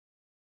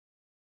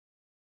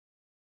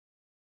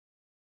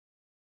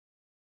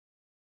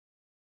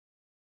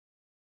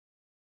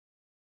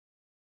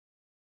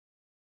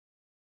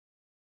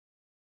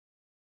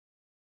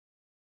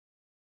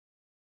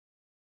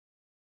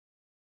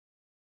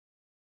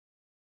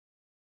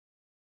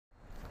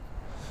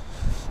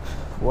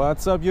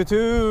What's up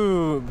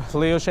YouTube?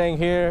 Leo Shang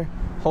here,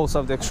 host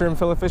of the Extreme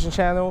Fillet Fishing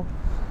channel.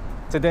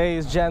 Today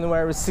is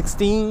January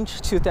 16th,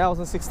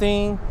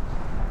 2016.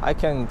 I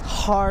can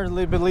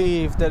hardly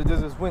believe that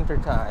this is winter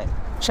time.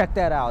 Check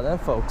that out, huh,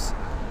 folks?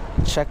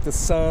 Check the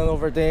sun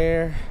over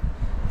there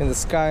in the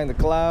sky and the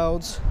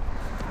clouds.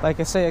 Like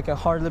I say, I can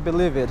hardly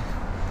believe it.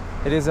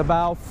 It is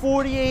about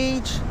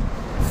 48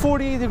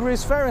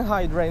 degrees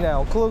Fahrenheit right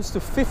now, close to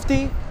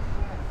 50.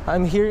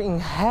 I'm here in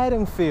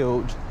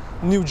Haddonfield,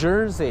 New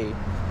Jersey.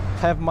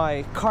 Have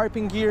my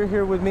carping gear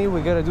here with me.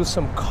 We're gonna do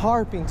some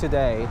carping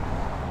today.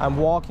 I'm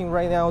walking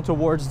right now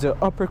towards the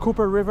Upper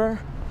Cooper River.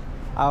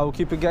 I'll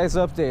keep you guys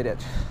updated.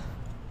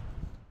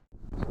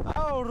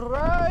 All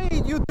right,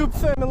 YouTube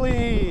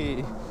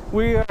family,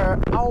 we are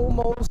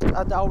almost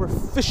at our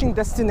fishing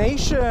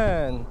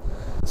destination.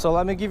 So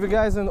let me give you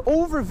guys an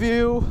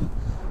overview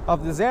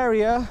of this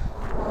area.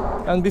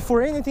 And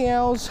before anything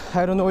else,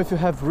 I don't know if you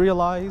have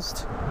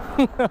realized,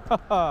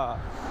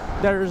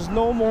 there is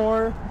no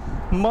more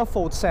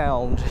muffled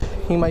sound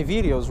in my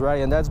videos,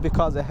 right? And that's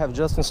because I have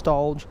just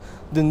installed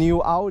the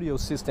new audio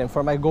system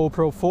for my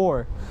GoPro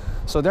 4.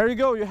 So there you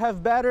go, you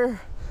have better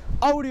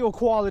audio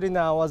quality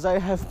now, as I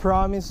have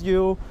promised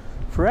you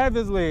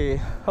previously.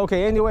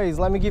 Okay, anyways,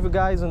 let me give you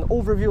guys an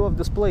overview of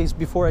this place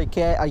before I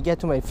get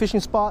to my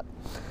fishing spot.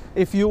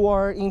 If you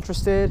are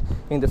interested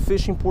in the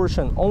fishing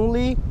portion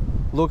only,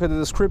 look at the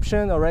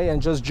description, all right,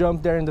 and just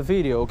jump there in the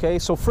video, okay?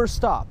 So first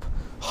stop,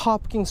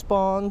 Hopkins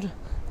Pond,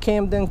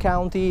 Camden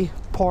County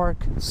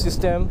Park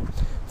System.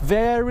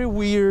 Very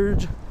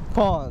weird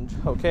pond,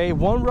 okay?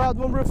 One rod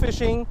womber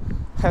fishing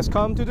has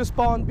come to this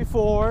pond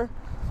before,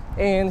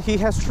 and he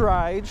has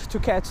tried to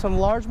catch some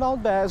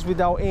largemouth bass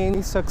without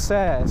any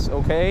success,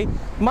 okay?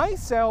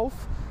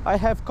 Myself, I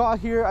have caught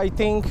here, I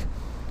think,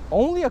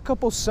 only a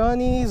couple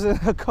sunnies and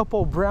a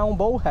couple brown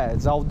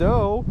bullheads,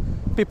 although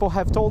people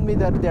have told me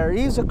that there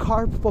is a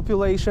carp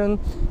population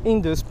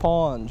in this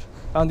pond.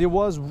 And it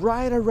was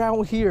right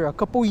around here a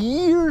couple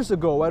years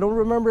ago, I don't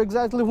remember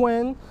exactly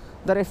when,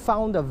 that I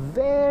found a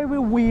very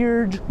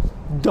weird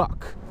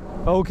duck,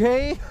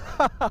 okay?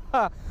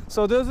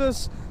 So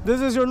this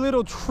is your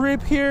little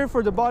trip here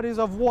for the bodies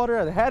of water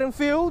at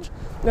Haddonfield.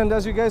 And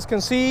as you guys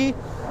can see,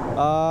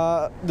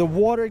 the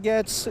water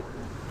gets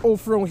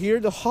from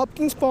here, the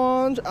Hopkins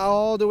Pond,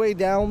 all the way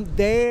down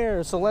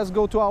there. So let's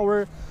go to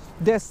our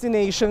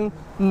destination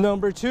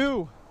number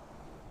 2.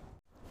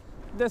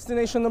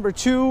 Destination number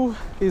 2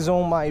 is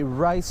on my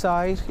right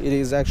side. It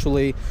is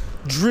actually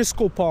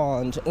Driscoll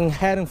Pond in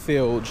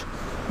Haddonfield,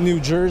 New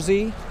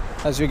Jersey,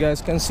 as you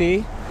guys can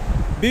see.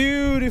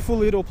 Beautiful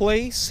little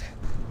place.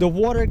 The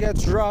water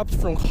gets dropped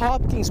from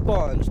Hopkins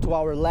Pond to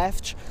our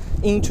left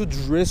into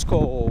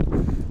Driscoll.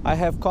 I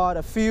have caught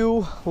a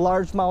few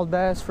largemouth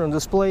bass from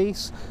this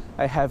place.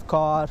 I have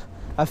caught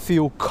a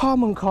few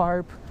common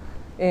carp,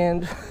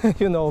 and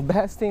you know,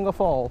 best thing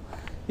of all,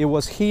 it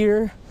was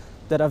here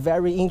that a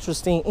very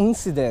interesting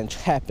incident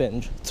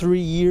happened 3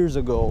 years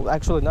ago.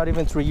 Actually, not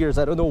even 3 years,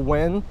 I don't know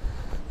when,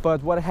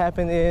 but what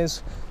happened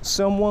is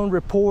someone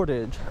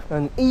reported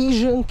an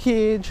Asian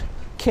kid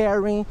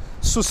carrying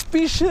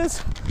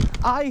suspicious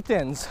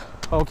items,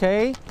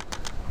 okay,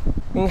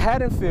 in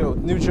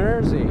Haddonfield, New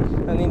Jersey.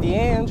 And in the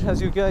end,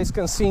 as you guys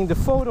can see in the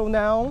photo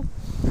now,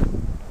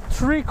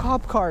 3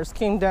 cop cars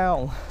came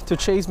down to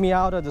chase me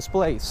out of this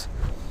place.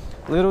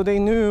 Little they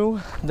knew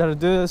that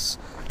this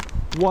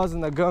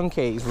wasn't a gun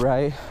case,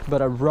 right,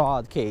 but a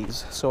rod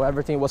case, so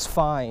everything was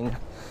fine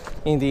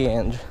in the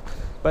end.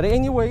 But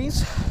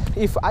anyways,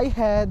 if I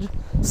had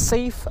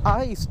safe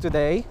eyes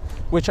today,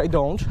 which I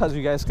don't, as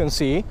you guys can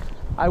see,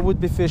 I would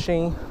be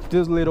fishing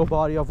this little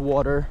body of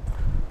water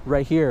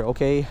right here,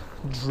 okay,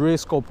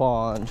 Driscoll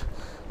Pond.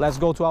 Let's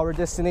go to our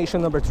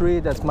destination number 3.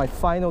 That's my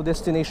final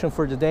destination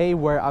for the day,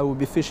 where I will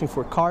be fishing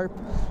for carp,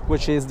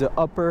 which is the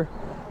Upper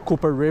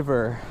Cooper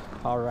River.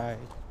 All right.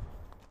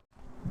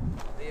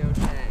 Leo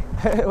Shang.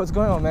 Hey, what's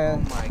going on,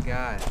 man? Oh my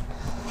God.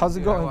 How's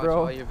it going, bro?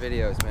 I watch all your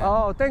videos, man.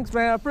 Oh, thanks,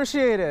 man. I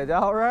appreciate it.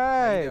 All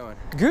right. How you doing?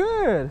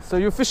 Good. So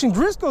you're fishing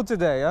Driscoll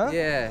today, huh?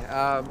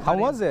 Yeah. How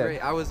was it? Great.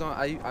 I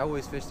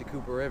always fish the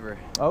Cooper River.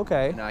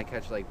 Okay. And I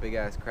catch like big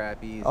ass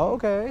crappies. Oh,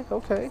 okay.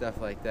 Okay.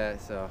 Stuff like that.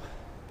 So.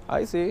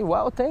 I see.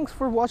 Well, thanks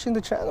for watching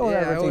the channel and Yeah,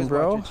 everything, I always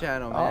bro. watch your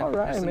channel, man. All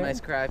right, There's some man.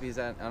 nice crappies.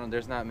 I don't.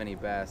 There's not many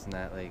bass in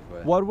that lake,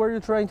 but. What were you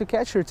trying to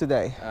catch here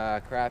today?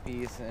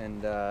 Crappies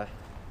and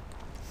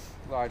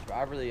large.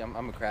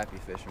 I'm a crappie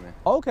fisherman.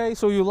 Okay,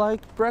 so you like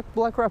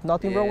black crab?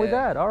 Nothing wrong with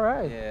that. All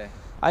right. Yeah.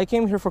 I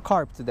came here for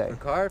carp today. For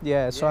carp?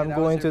 Yeah. So Yeah, I'm that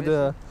going was to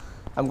your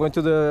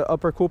the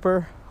Upper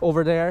Cooper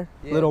over there.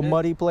 Yeah, little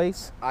muddy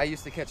place. I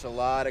used to catch a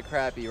lot of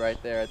crappie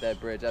right there at that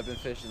bridge. I've been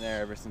fishing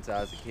there ever since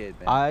I was a kid,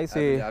 man. I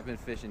see. I've been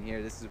fishing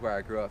here. This is where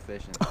I grew up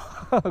fishing.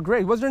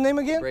 Great. What's your name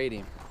again?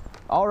 Brady.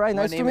 All right.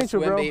 Nice to meet you,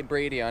 bro. My name is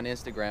Brady on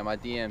Instagram. I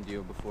DM'd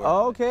you before.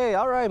 Okay.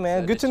 All right,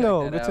 man. So Good to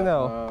know. Good to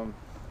know.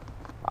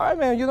 All right,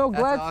 man. You know,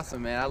 That's glad.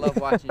 awesome, man. I love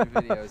watching your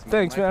videos, man.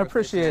 Thanks, man. I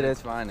appreciate it.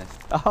 It's finest.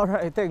 All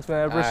right. Thanks, man.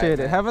 I appreciate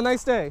it. man. Have a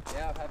nice day.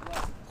 Yeah, have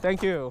luck.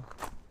 Thank you.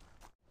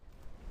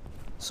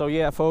 So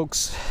yeah,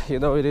 folks, You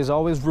know, it is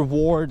always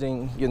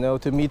rewarding, you know,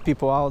 to meet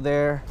people out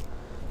there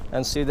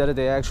and see that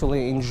they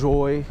actually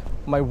enjoy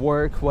my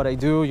work, what I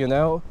do, you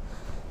know.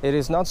 It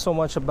is not so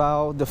much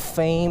about the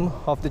fame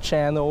of the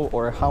channel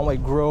or how I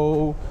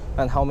grow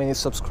and how many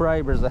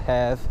subscribers I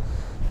have,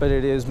 but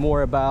it is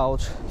more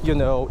about, you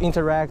know,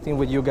 interacting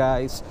with you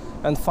guys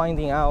and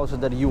finding out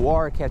that you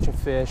are catching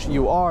fish,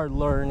 you are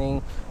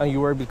learning, and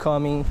you are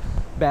becoming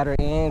better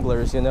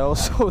anglers, you know.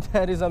 So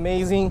that is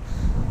amazing.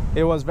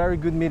 It was very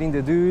good meeting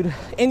the dude.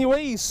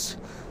 Anyways,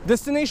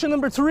 destination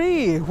number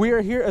 3. We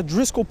are here at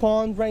Driscoll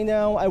Pond right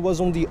now. I was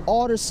on the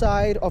other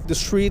side of the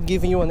street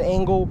giving you an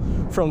angle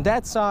from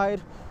that side.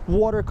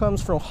 Water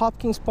comes from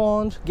Hopkins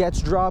Pond,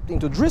 gets dropped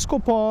into Driscoll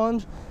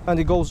Pond, and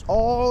it goes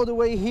all the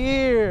way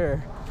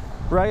here,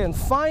 right? And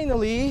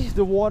finally,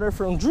 the water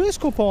from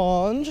Driscoll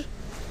Pond,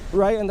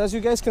 right? And as you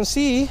guys can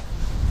see,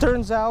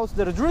 turns out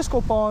that a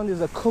Driscoll Pond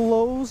is a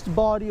closed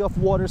body of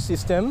water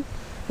system,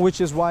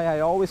 which is why I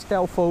always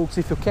tell folks,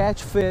 if you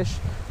catch fish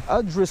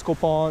at Driscoll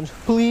Pond,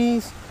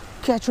 please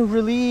catch and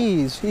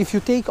release. If you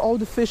take all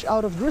the fish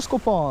out of Driscoll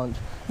Pond,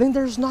 then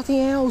there's nothing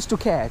else to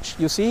catch,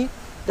 you see?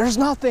 There's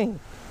nothing.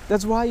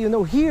 That's why, you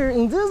know, here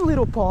in this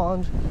little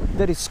pond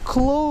that is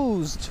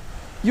closed,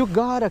 you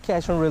gotta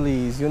catch and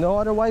release, you know,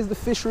 otherwise the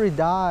fishery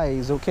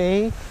dies,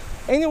 okay?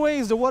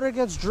 Anyways, the water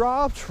gets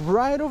dropped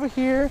right over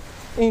here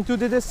into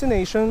the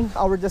destination,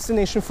 our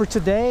destination for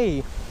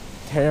today.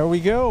 Here we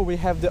go, we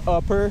have the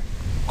upper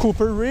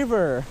Cooper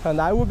River, and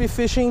I will be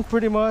fishing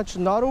pretty much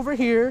not over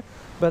here,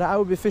 but I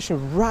will be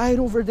fishing right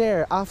over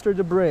there after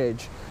the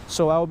bridge.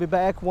 So I will be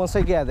back once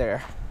I get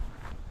there.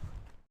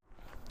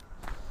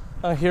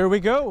 Here we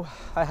go.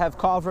 I have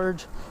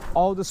covered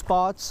all the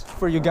spots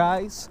for you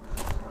guys.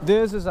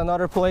 This is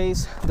another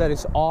place that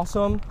is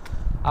awesome.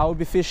 I will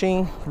be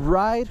fishing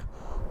right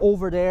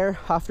over there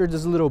after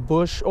this little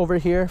bush over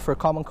here for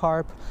common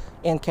carp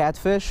and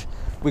catfish.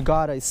 We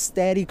got a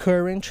steady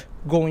current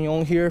going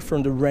on here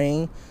from the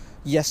rain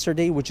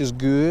yesterday, which is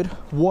good.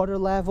 Water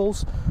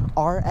levels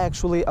are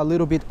actually a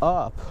little bit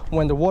up.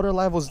 When the water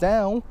level's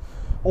down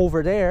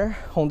over there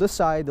on this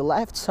side, the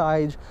left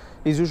side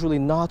is usually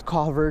not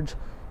covered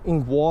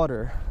in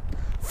water.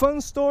 Fun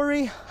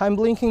story, I'm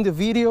linking the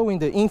video in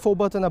the info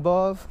button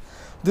above.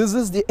 This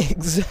is the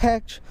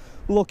exact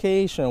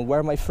location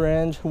where my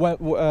friend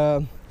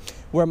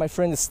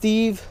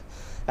Steve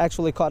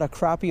actually caught a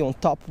crappie on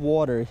top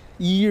water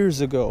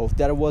years ago.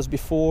 That was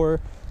before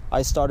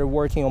I started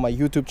working on my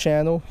YouTube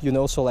channel, you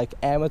know, so like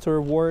amateur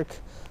work,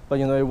 but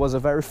you know, it was a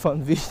very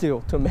fun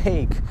video to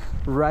make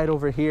right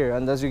over here.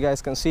 And as you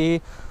guys can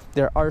see,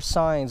 there are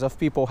signs of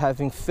people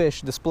having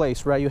fished this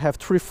place, right? You have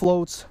 3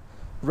 floats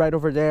right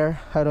over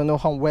there. I don't know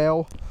how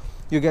well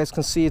you guys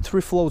can see 3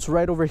 floats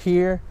right over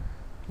here.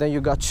 Then you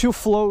got 2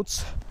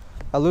 floats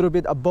a little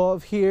bit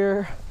above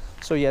here.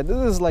 So yeah, this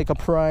is like a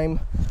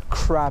prime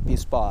crappie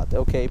spot,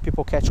 okay?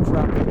 People catch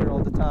crappie here all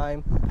the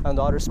time and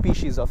other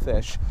species of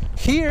fish.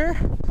 Here,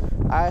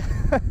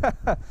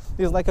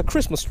 it's like a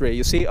Christmas tree.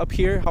 You see up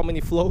here how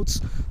many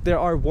floats? There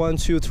are 1,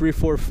 2, 3,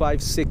 4,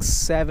 5, 6,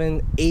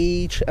 7,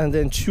 8, and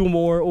then 2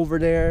 more over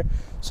there.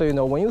 So you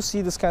know, when you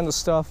see this kind of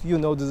stuff, you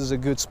know this is a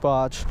good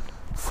spot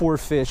for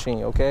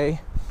fishing, okay?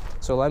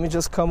 So let me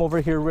just come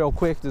over here real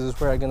quick. This is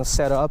where I'm gonna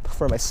set up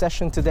for my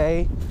session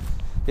today.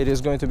 It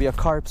is going to be a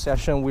carp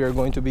session. We are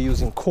going to be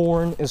using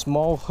corn and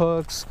small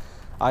hooks.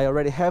 I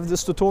already have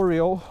this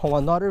tutorial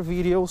on another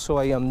video, so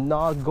I am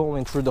not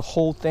going through the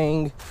whole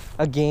thing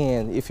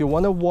again. If you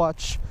want to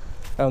watch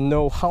and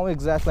know how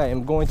exactly I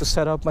am going to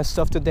set up my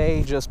stuff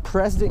today, just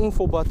press the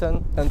info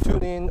button and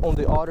tune in on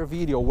the other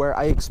video where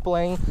I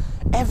explain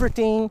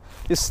everything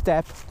is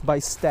step by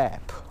step,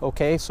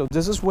 okay? So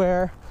this is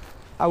where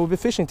I will be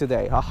fishing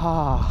today.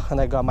 Aha, and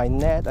I got my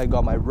net, I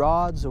got my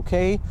rods,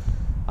 okay?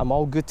 I'm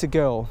all good to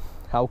go.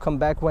 I'll come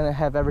back when I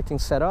have everything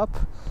set up,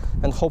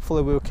 and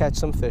hopefully we'll catch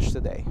some fish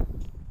today.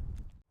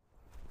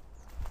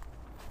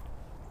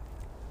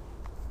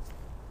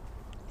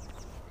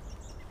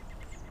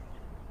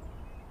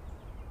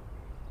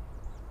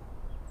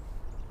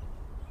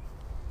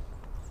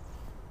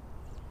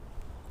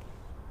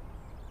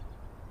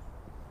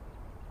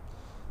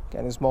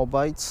 Getting small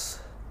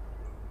bites,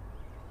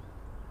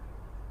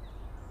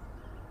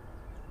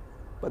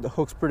 but the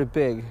hook's pretty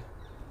big.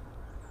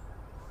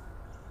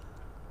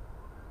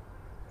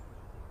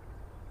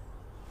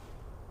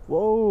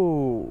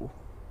 Whoa!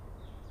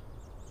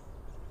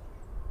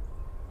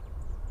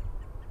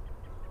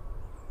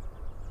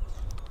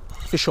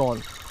 Fish on.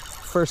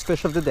 First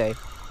fish of the day.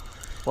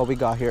 What we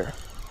got here?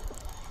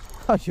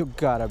 Oh, you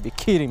gotta be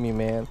kidding me,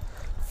 man.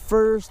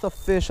 First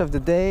fish of the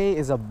day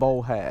is a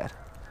bullhead.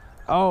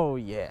 Oh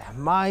yeah,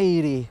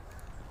 mighty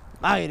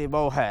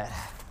bullhead.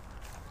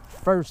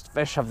 First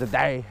fish of the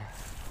day.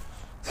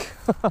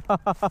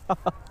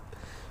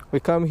 We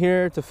come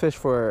here to fish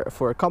for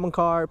a common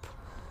carp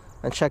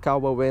and check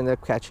out what we end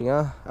up catching,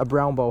 a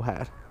brown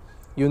bullhead.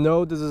 You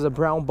know this is a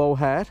brown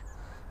bullhead,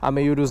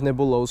 Ameiurus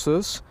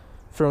nebulosus,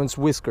 from its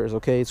whiskers,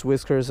 okay? Its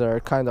whiskers are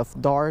kind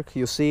of dark.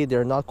 You see,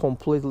 they're not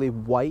completely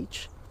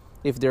white.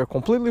 If they're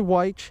completely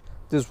white,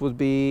 this would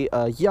be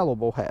a yellow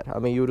bullhead,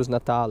 Ameiurus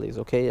natalis,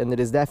 okay? And it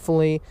is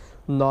definitely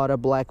not a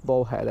black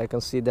bullhead. I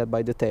can see that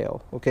by the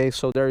tail, okay?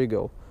 So there you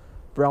go.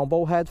 Brown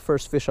bullhead,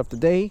 first fish of the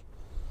day.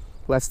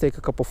 Let's take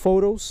a couple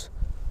photos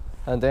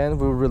and then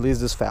we'll release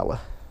this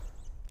fella.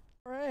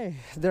 All right,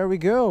 there we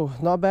go.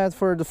 Not bad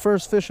for the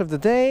first fish of the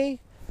day.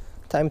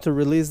 Time to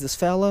release this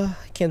fella.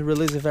 I can't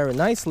release it very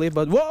nicely,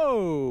 but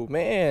whoa,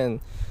 man.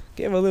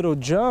 Gave a little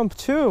jump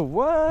too.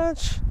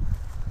 What?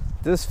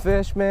 This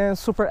fish, man,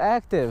 super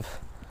active.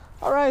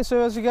 All right,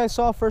 so as you guys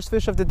saw, first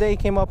fish of the day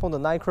came up on the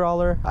night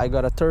crawler. I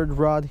got a third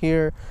rod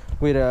here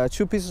with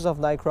 2 pieces of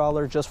night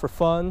crawler just for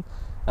fun.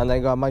 And I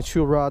got my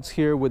 2 rods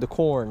here with the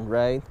corn,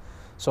 right?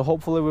 So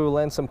hopefully we will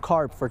land some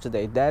carp for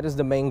today. That is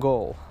the main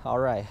goal. All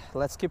right,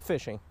 let's keep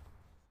fishing.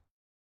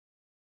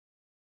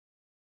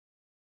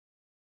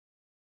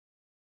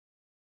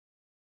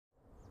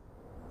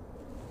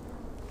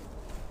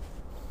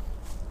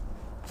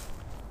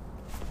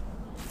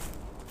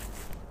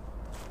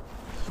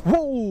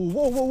 Whoa,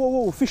 whoa, whoa, whoa,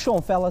 whoa, fish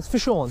on, fellas,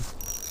 fish on.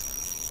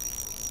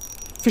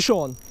 Fish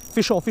on,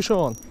 fish on, fish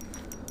on.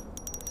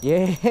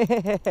 Yeah,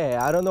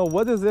 I don't know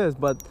what is this,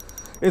 but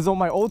it's on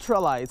my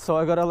ultralight, so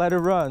I gotta let it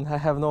run. I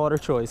have no other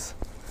choice.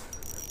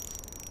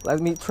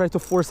 Let me try to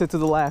force it to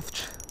the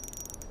left.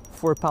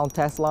 4-pound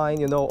test line,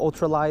 you know,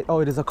 ultralight. Oh,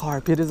 it is a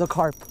carp, it is a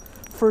carp.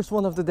 First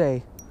one of the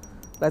day.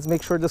 Let's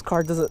make sure this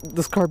carp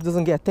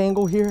doesn't get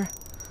tangled here.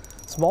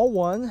 Small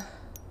one,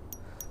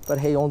 but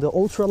hey, on the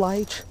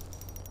ultralight,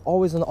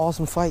 always an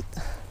awesome fight.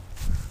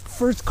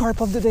 First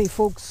carp of the day,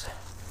 folks.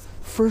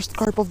 First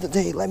carp of the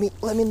day. Let me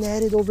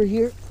net it over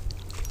here.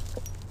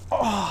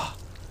 Oh,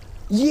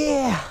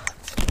 yeah,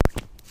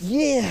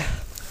 yeah.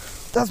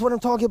 That's what I'm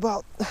talking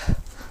about.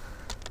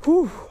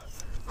 Whew.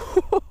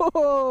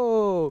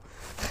 Whoa.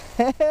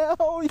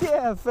 Hell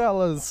yeah,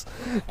 fellas.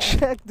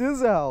 Check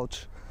this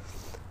out.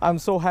 I'm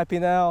so happy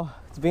now.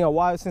 It's been a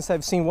while since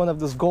I've seen one of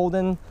these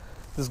golden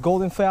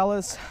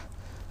fellas.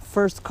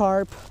 First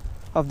carp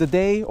of the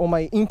day on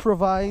my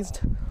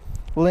improvised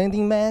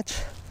landing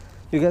match.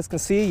 You guys can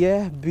see,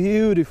 yeah,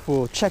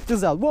 beautiful. Check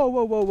this out. Whoa,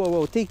 whoa, whoa, whoa,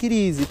 whoa. Take it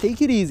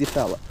easy,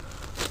 fella.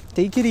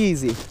 Take it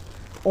easy.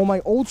 On my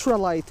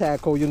ultralight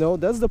tackle, you know,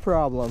 that's the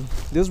problem.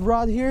 This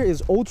rod here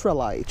is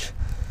ultralight.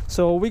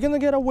 So we're gonna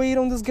get a weight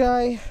on this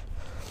guy.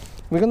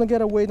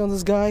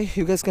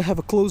 You guys can have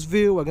a close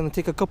view. We're gonna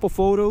take a couple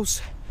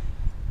photos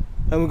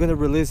and we're gonna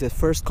release it.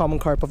 First common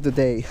carp of the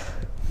day.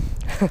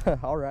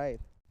 All right,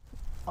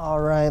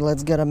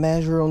 let's get a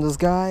measure on this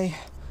guy.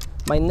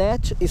 My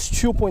net is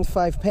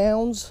 2.5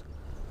 pounds.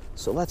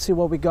 So let's see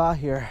what we got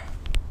here.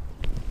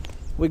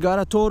 We got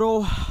a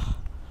total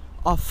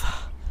of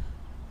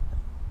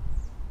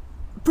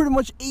pretty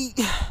much 8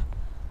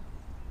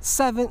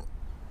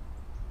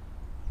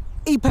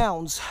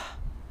 pounds.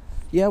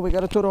 Yeah, we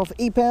got a total of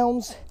 8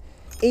 pounds.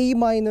 A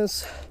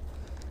minus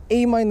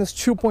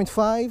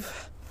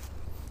 2.5.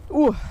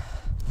 Ooh,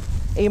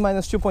 A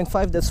minus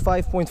 2.5, that's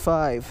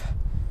 5.5.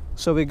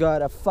 So we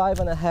got a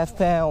 5.5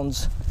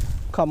 pounds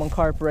common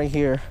carp right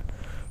here.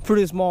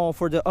 Pretty small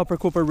for the Upper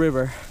Cooper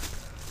River.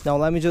 Now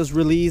let me just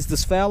release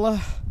this fella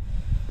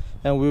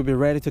and we'll be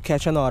ready to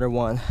catch another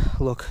one.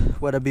 Look,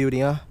 what a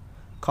beauty, huh?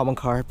 Common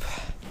carp.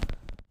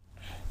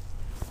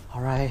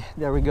 All right,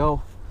 there we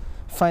go.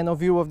 Final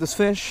view of this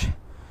fish.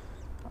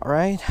 All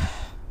right,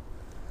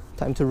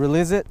 time to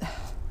release it.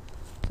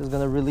 Just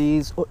gonna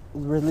release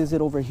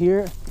it over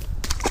here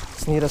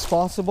as neat as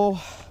possible.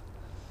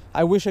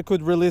 I wish I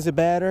could release it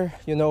better,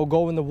 you know,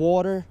 go in the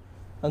water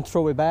and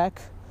throw it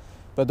back,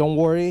 but don't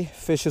worry,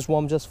 fish is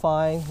swam just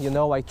fine. You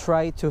know, I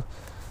try to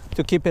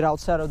keep it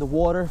outside of the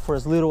water for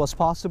as little as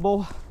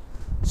possible.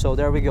 So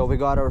there we go, we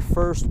got our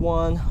first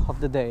one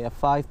of the day, a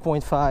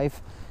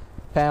 5.5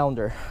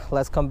 pounder.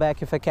 Let's come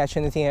back if I catch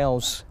anything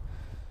else.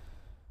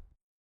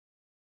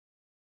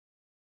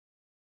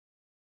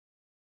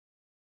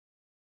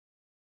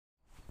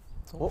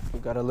 Oh, we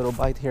got a little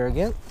bite here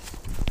again.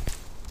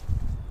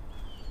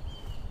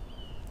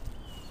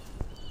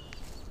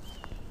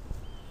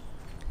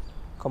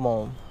 Come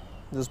on,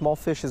 the small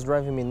fish is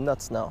driving me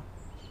nuts now.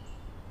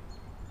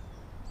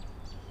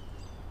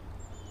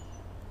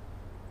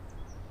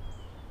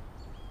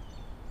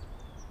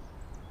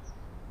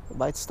 The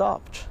bite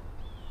stopped.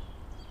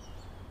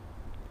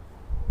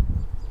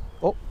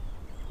 Oh,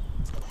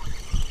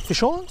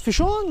 fish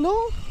on,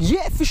 no?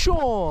 Yeah, fish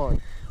on.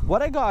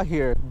 What I got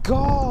here?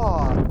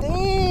 God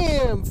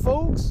damn,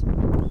 folks.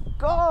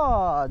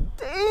 God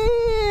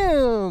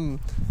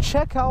damn.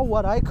 Check out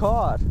what I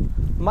caught.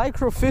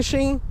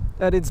 Microfishing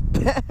at its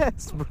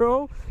best,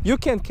 bro. You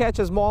can't catch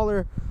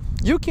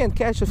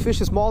a fish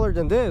smaller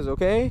than this,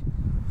 okay?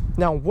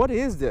 Now, what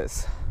is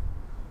this?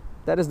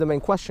 That is the main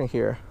question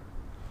here.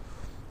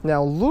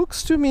 Now,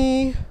 looks to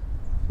me,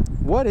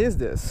 what is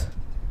this?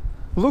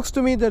 Looks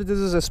to me that this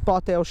is a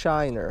spot tail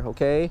shiner,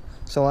 okay?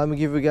 So let me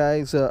give you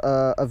guys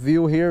a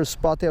view here,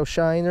 spot tail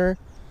shiner.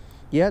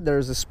 Yeah,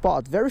 there's a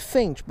spot, very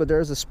faint, but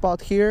there's a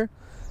spot here.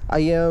 I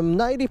am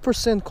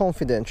 90%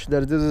 confident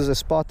that this is a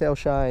spot tail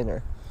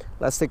shiner.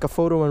 Let's take a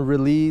photo and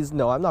release.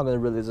 No, I'm not gonna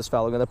release this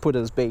fella, I'm gonna put it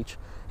as bait.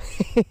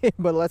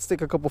 But let's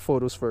take a couple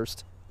photos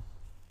first.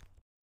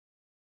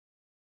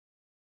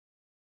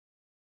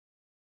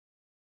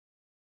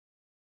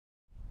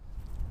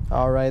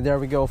 All right, there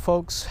we go,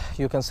 folks.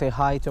 You can say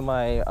hi to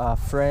my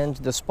friend,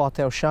 the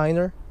spot-tail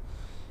shiner.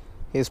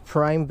 His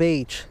prime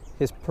bait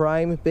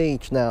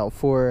now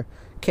for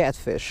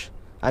catfish.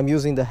 I'm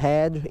using the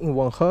head in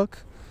one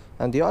hook,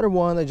 and the other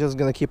one I'm just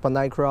gonna keep a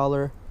night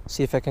crawler,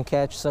 see if I can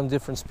catch some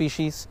different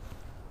species.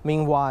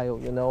 Meanwhile,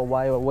 you know,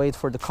 while I wait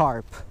for the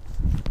carp.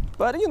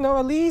 But you know,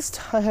 at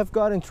least I have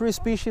gotten 3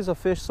 species of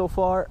fish so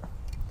far.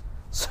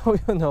 So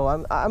you know,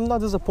 I'm not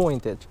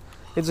disappointed.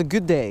 It's a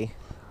good day.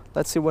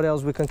 Let's see what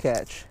else we can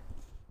catch.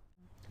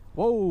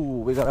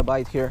 Whoa, we got a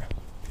bite here.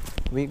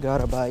 We got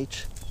a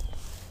bite.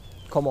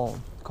 Come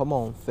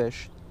on,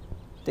 fish.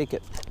 Take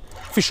it.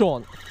 Fish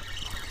on.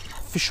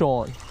 Fish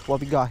on. What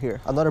we got here?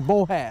 Another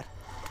bullhead.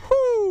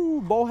 Woo!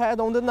 Bullhead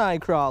on the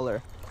night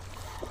crawler.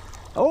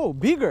 Oh,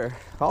 bigger.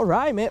 All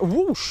right, man.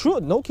 Woo,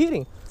 shoot, no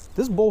kidding.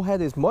 This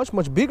bullhead is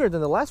much bigger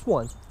than the last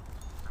one.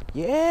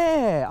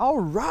 Yeah, all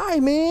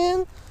right,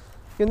 man.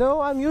 You know,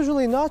 I'm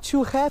usually not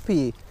too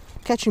happy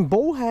catching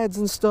bullheads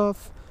and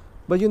stuff.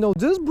 But you know,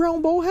 this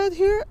brown bullhead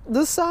here,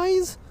 this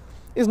size,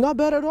 is not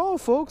bad at all,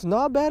 folks.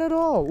 Not bad at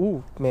all.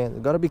 Ooh,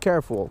 man, gotta be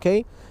careful,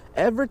 okay?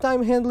 Every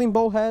time handling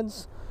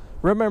bullheads,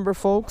 remember,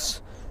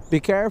 folks, be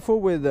careful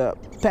with the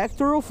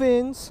pectoral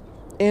fins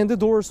and the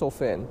dorsal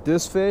fin.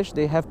 This fish,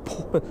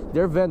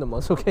 they're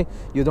venomous, okay?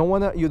 You don't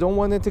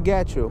want it to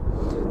get you.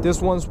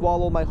 This one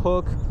swallowed my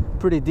hook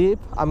pretty deep.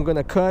 I'm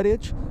gonna cut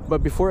it,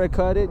 but before I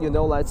cut it, you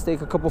know, let's take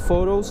a couple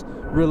photos,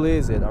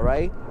 release it, all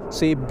right?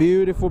 See,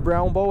 beautiful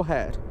brown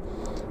bullhead.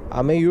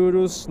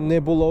 Ameiurus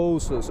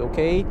nebulosus,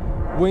 okay?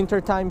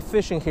 Wintertime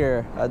fishing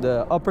here at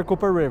the Upper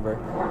Cooper River.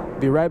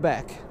 Be right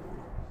back.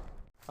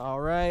 All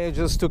right, I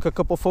just took a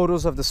couple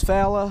photos of this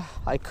fella.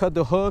 I cut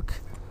the hook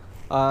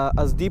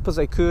as deep as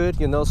I could,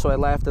 you know, so I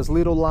left as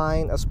little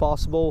line as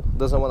possible.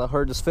 Doesn't want to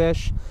hurt this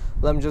fish.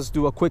 Let me just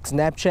do a quick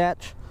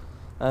Snapchat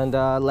and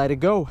let it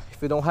go.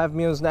 If you don't have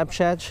me on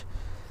Snapchat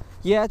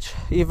yet,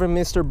 even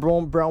Mr.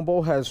 Brown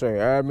Bullhead saying,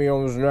 add me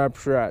on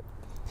Snapchat.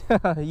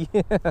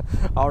 Yeah.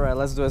 All right,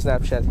 let's do a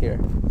Snapchat here.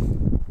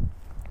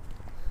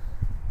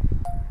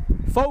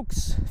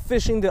 Folks,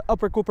 fishing the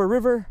Upper Cooper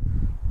River,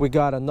 we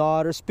got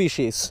another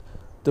species,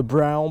 the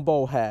brown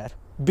bullhead.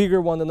 Bigger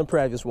one than the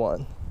previous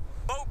one.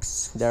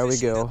 Folks, there we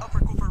go. The Upper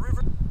Cooper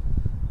River.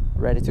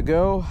 Ready to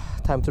go.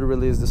 Time to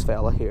release this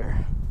fella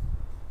here.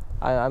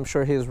 I'm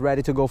sure he's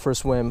ready to go for a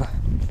swim.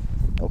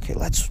 Okay,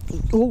 let's,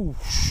 oh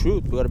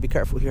shoot, we gotta be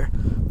careful here.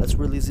 Let's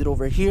release it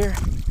over here.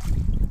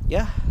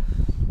 Yeah,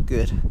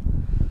 good.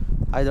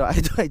 I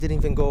didn't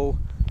even go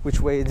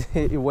which way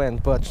it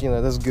went, but you know,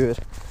 that's good.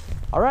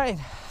 All right,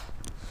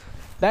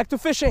 back to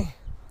fishing.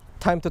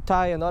 Time to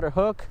tie another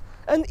hook.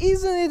 And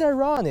isn't it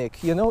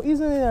ironic, you know,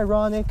 isn't it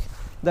ironic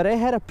that I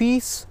had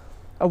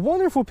a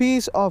wonderful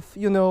piece of,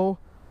 you know,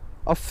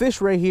 a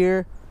fish right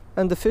here,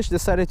 and the fish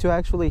decided to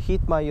actually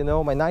hit my, you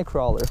know, my night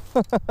crawler.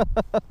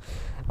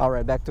 All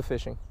right, back to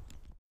fishing.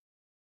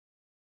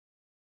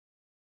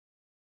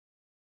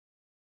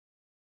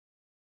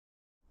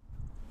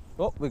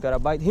 Oh, we got a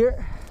bite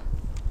here.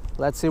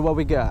 Let's see what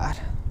we got.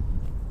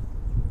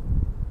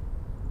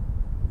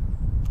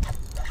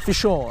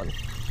 Fish on.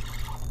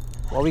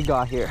 What we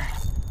got here?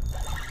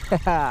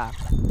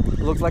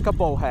 Looks like a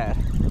bullhead.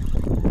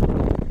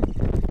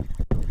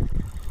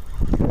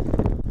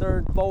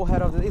 Third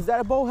bullhead of the... Is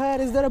that a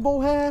bullhead? Is that a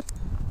bullhead?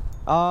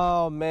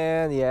 Oh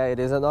man, yeah, it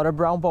is another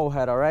brown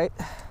bullhead, all right?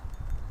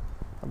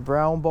 A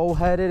brown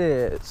bullhead it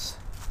is.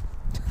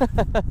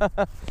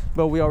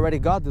 But we already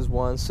got this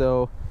one,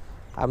 so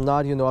I'm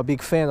not, you know, a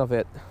big fan of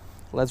it.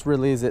 Let's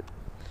release it.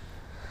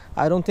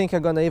 I don't think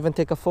I'm gonna even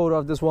take a photo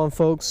of this one,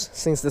 folks,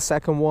 since the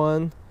second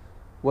one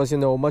was, you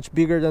know, much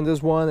bigger than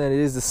this one, and it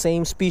is the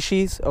same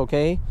species,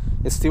 okay?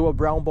 It's still a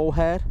brown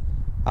bullhead,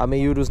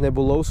 Ameiurus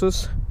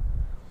nebulosus.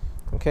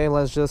 Okay,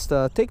 let's just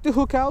take the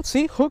hook out.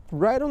 See, hook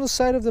right on the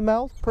side of the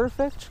mouth,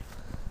 perfect.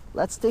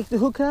 Let's take the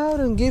hook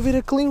out and give it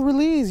a clean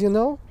release, you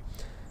know?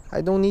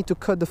 I don't need to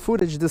cut the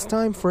footage this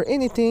time for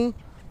anything.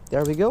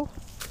 There we go.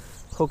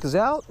 Hook is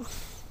out.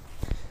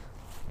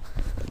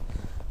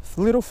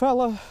 Little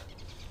fella,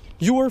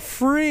 you are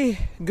free.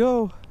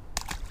 Go.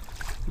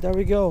 There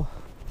we go.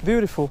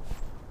 Beautiful.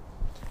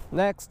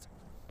 Next.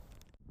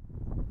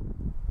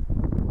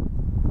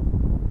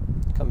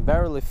 Can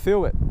barely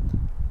feel it.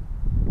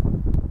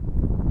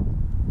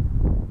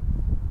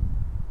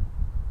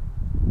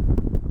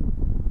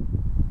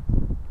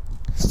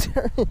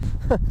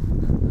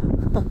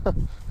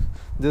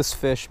 This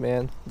fish,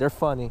 man, they're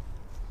funny.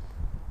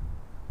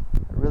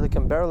 I really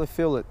can barely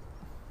feel it.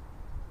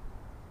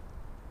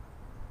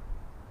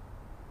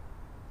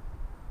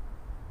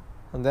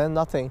 And then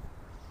nothing.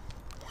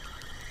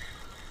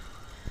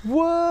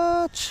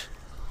 What?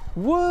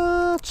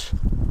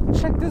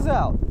 Check this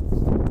out.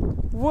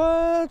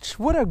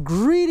 What a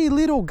greedy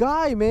little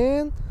guy,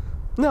 man.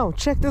 No,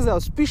 check this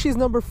out. Species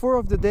number 4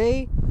 of the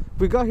day.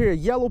 We got here a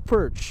yellow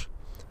perch,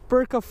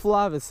 Perca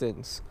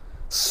flavescens.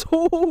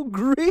 So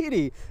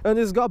greedy, and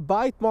it's got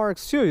bite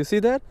marks too. You see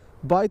that?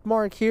 Bite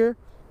mark here,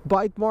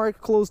 bite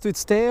mark close to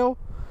its tail.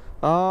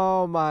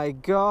 Oh my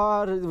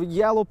god,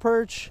 yellow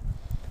perch.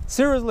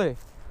 Seriously,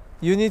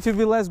 you need to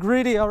be less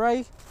greedy, all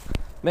right?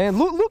 Man,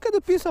 look at the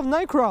piece of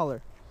night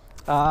crawler.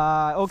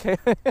 Okay.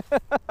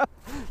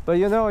 But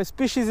you know, a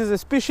species is a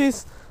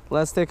species.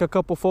 Let's take a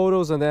couple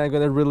photos and then I'm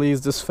gonna release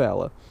this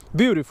fella.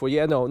 Beautiful,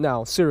 yeah, no,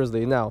 now,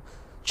 seriously, now.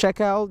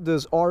 Check out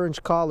this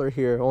orange color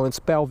here on its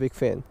pelvic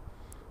fin.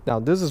 Now,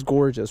 this is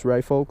gorgeous,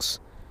 right, folks?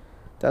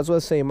 That's what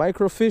I'm saying,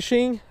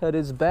 microfishing at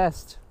its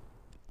best.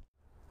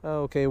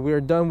 Okay,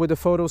 we're done with the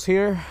photos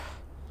here.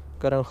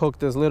 Gotta unhook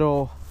this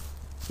little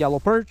yellow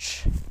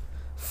perch.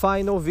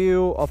 Final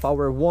view of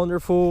our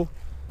wonderful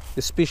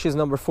species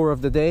number 4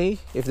 of the day,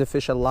 if the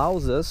fish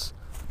allows us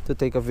to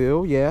take a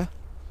view. Yeah,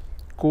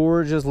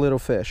 gorgeous little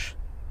fish.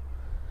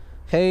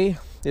 Hey,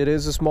 it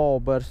is small,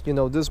 but you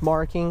know, these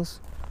markings,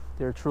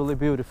 they're truly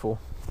beautiful.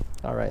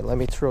 All right, let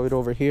me throw it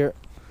over here.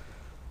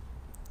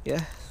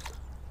 Yeah,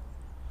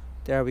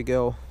 there we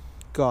go,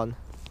 gone.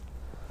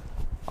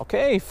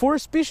 Okay, 4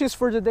 species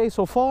for the day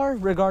so far,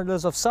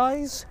 regardless of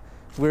size.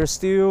 We're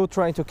still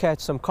trying to catch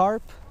some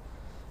carp.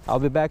 I'll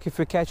be back if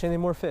we catch any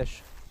more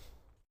fish.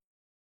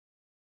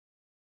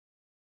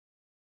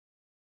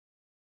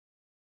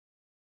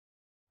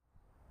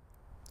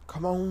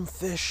 Come on,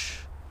 fish.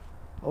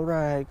 All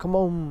right, come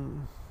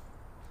on.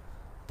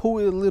 Pull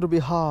it a little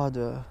bit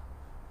harder.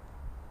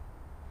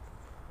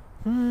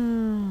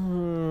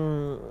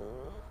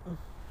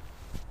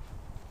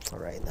 All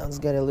right, now it's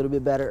getting a little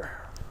bit better.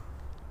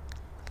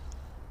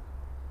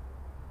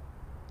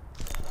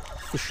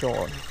 Fish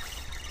on.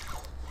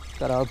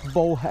 Got a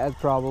bullhead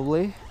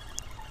probably.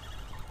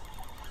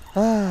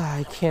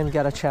 I can't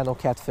get a channel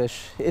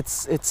catfish.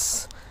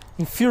 It's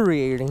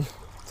infuriating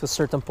to a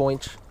certain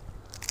point.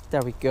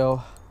 There we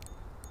go.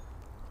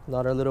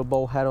 Another little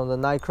bullhead on the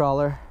night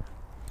crawler.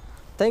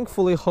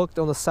 Thankfully hooked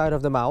on the side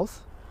of the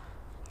mouth.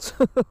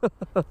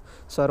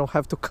 So I don't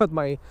have to cut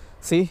my,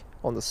 see,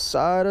 on the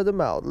side of the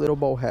mouth, little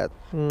bullhead.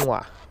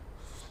 Mwah.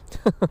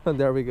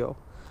 There we go.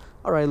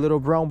 All right, little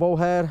brown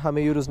bullhead,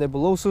 Hamiurus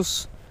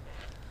nebulosus.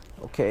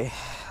 Okay,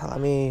 let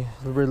me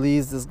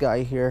release this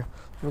guy here.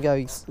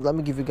 Let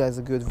me give you guys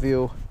a good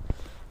view,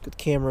 good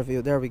camera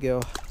view. There we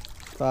go.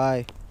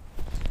 Bye.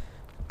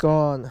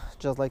 Gone,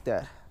 just like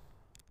that.